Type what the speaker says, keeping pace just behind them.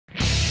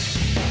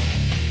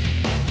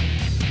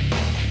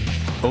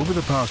Over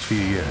the past few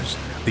years,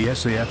 the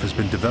SAF has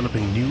been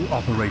developing new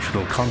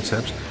operational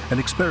concepts and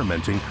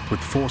experimenting with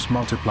force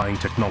multiplying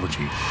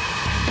technology.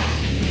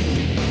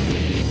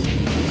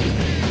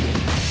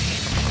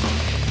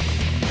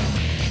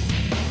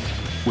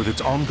 With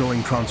its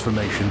ongoing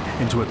transformation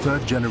into a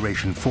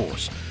third-generation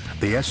force,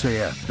 the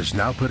SAF is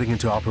now putting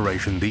into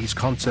operation these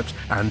concepts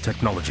and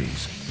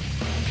technologies.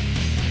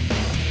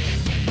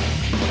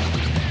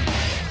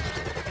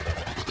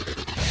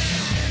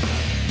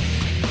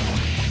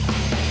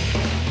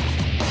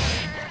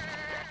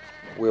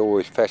 We're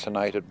always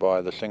fascinated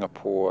by the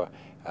Singapore,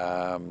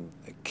 their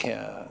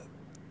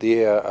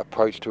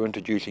approach to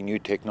introducing new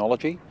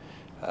technology.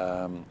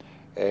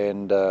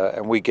 And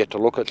we get to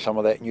look at some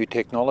of that new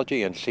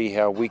technology and see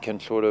how we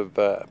can sort of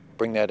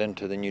bring that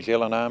into the New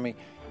Zealand Army.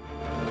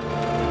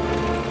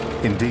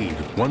 Indeed,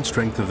 one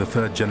strength of the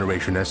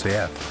third-generation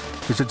SAF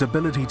is its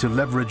ability to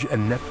leverage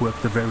and network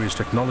the various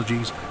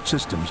technologies,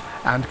 systems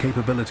and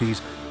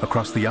capabilities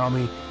across the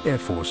Army, Air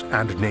Force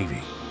and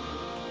Navy.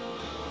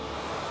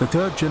 The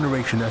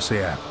third-generation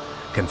SAF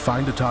can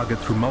find a target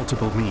through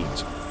multiple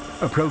means,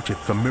 approach it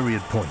from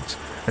myriad points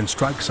and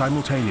strike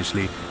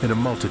simultaneously in a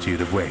multitude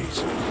of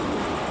ways.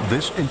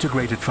 This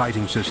integrated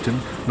fighting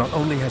system not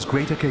only has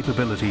greater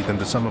capability than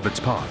the sum of its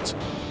parts,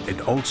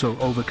 it also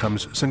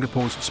overcomes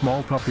Singapore's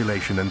small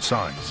population and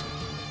size.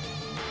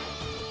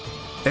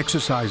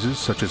 Exercises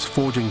such as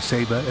Forging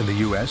Sabre in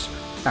the US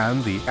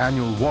and the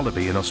annual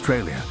Wallaby in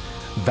Australia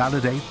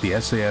validate the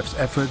SAF's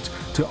efforts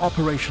to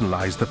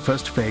operationalize the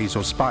first phase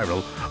or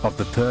spiral of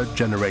the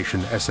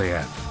third-generation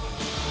SAF.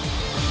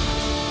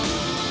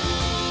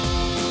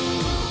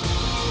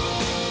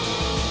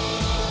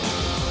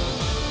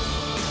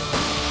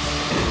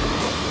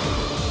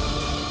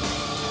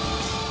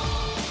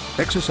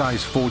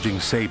 Exercise Forging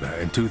Sabre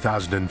in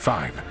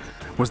 2005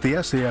 was the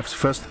SAF's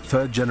first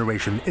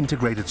third-generation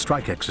integrated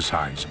strike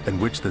exercise in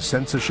which the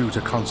sensor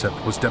shooter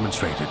concept was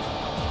demonstrated.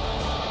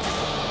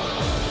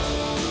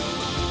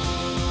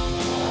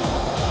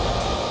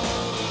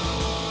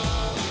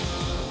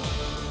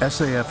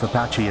 SAF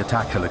Apache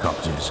attack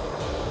helicopters,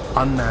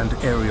 unmanned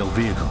aerial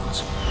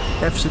vehicles,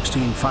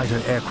 F-16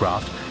 fighter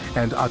aircraft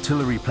and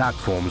artillery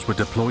platforms were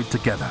deployed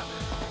together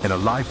in a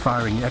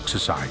live-firing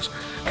exercise,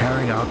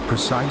 carrying out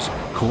precise,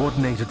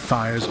 coordinated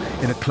fires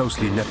in a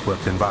closely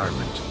networked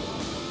environment.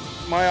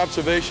 My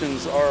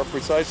observations are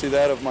precisely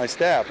that of my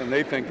staff, and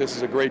they think this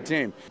is a great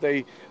team.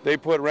 They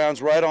put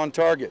rounds right on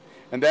target,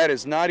 and that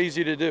is not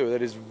easy to do.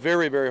 That is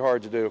very, very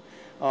hard to do.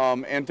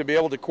 And to be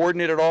able to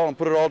coordinate it all and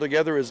put it all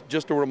together is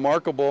just a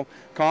remarkable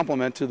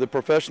compliment to the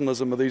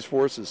professionalism of these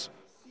forces.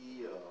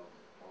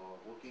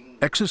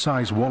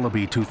 Exercise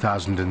Wallaby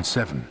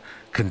 2007,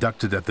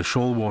 conducted at the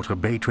Shoalwater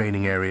Bay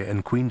Training Area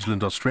in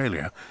Queensland,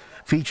 Australia,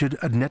 featured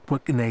a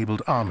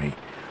network-enabled army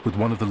with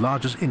one of the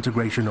largest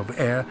integration of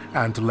air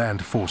and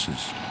land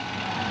forces.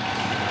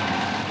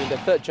 In the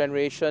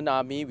third-generation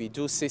army, we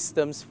do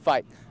systems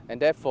fight,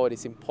 and therefore it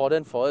is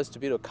important for us to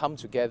be able to come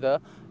together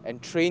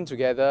and train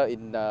together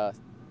in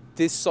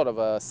this sort of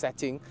a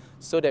setting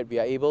so that we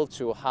are able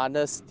to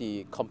harness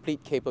the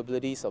complete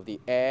capabilities of the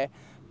air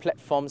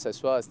platforms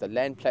as well as the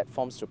land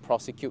platforms to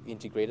prosecute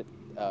integrated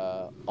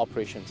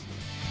operations.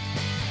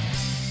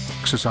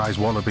 Exercise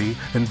Wallaby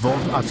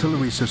involved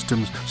artillery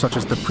systems such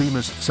as the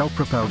Primus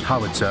self-propelled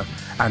howitzer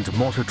and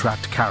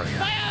mortar-tracked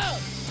carrier.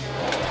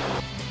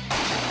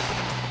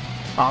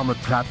 Armored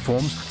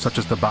platforms such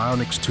as the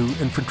Bionics 2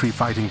 infantry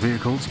fighting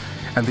vehicles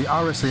and the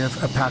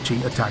RSAF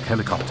Apache attack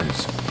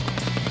helicopters.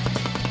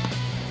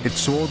 It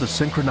saw the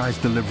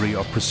synchronized delivery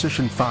of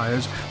precision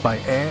fires by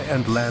air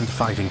and land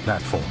fighting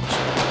platforms.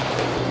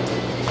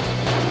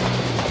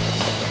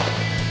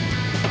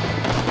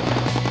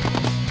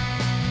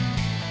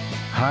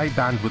 High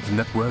bandwidth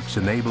networks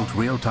enabled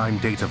real-time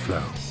data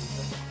flow.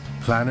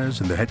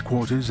 Planners in the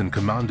headquarters and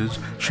commanders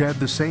shared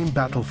the same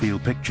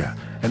battlefield picture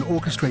and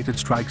orchestrated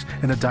strikes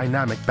in a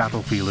dynamic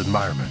battlefield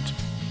environment.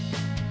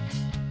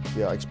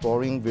 We are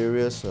exploring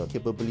various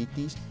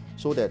capabilities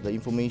so that the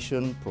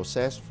information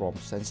processed from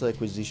sensor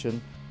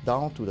acquisition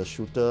down to the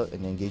shooter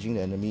and engaging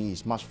the enemy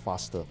is much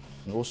faster.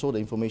 And also the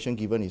information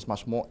given is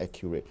much more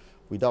accurate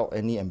without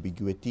any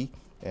ambiguity,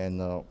 and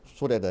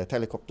so that the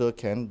helicopter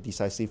can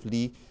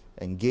decisively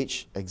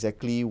engage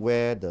exactly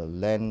where the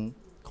land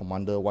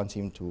commander wants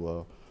him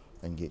to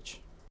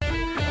engage.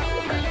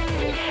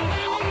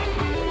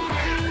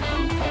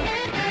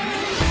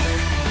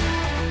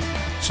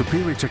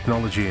 Superior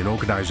technology and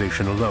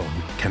organization alone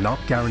cannot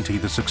guarantee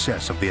the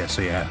success of the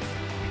SAF.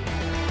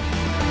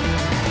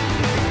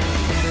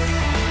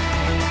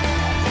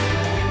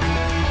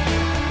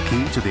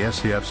 Key to the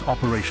SAF's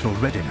operational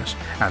readiness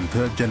and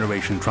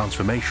third-generation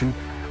transformation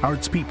are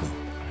its people,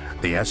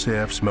 the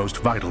SAF's most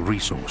vital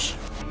resource.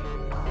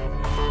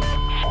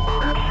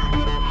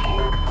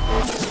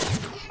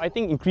 I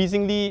think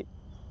increasingly,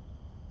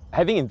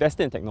 having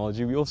invested in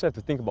technology, we also have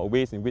to think about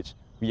ways in which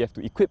we have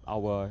to equip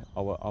our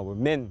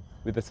men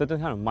with a certain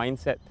kind of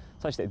mindset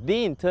such that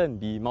they in turn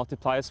be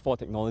multipliers for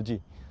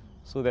technology,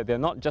 so that they're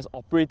not just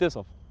operators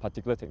of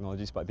particular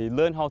technologies, but they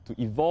learn how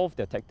to evolve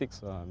their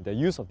tactics, their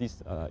use of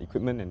this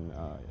equipment and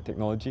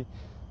technology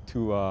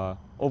to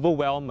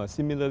overwhelm a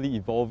similarly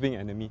evolving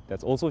enemy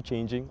that's also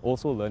changing,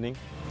 also learning.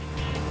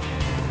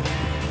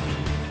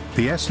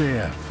 The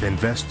SAF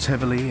invests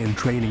heavily in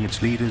training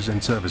its leaders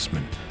and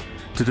servicemen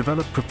to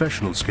develop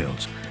professional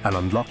skills and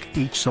unlock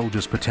each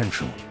soldier's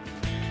potential.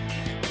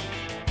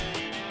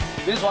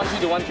 This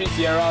 13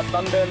 Sierra,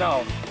 thunder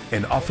now.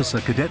 In Officer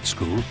Cadet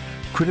School,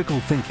 critical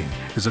thinking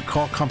is a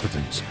core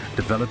competence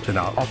developed in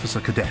our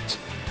officer cadets,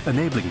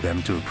 enabling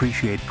them to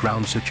appreciate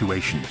ground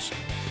situations.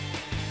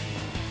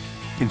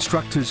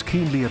 Instructors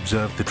keenly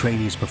observe the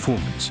trainees'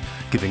 performance,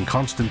 giving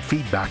constant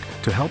feedback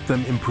to help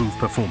them improve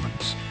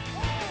performance.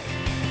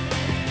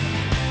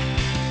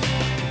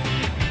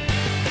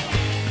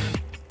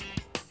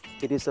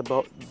 It is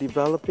about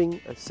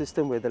developing a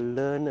system where the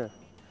learner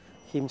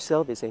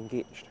himself is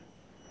engaged.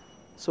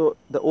 So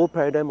the old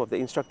paradigm of the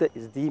instructor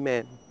is the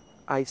man,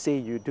 I say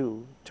you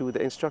do, to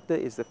the instructor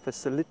is the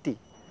facility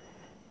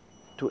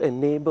to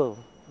enable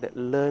that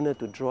learner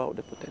to draw out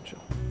the potential.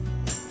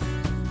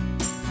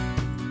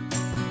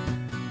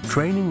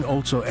 Training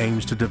also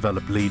aims to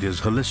develop leaders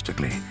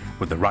holistically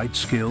with the right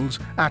skills,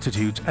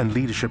 attitudes and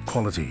leadership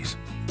qualities.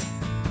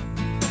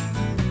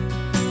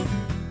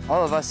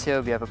 All of us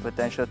here, we have a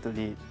potential to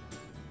lead.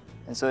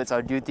 And so it's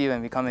our duty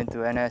when we come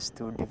into NS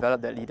to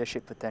develop that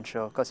leadership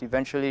potential, because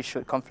eventually,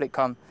 should conflict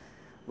come,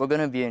 we're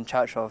going to be in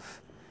charge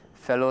of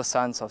fellow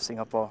sons of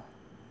Singapore.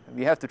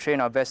 We have to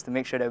train our best to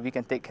make sure that we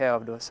can take care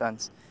of those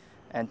sons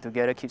and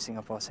together keep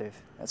Singapore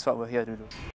safe. That's what we're here to do.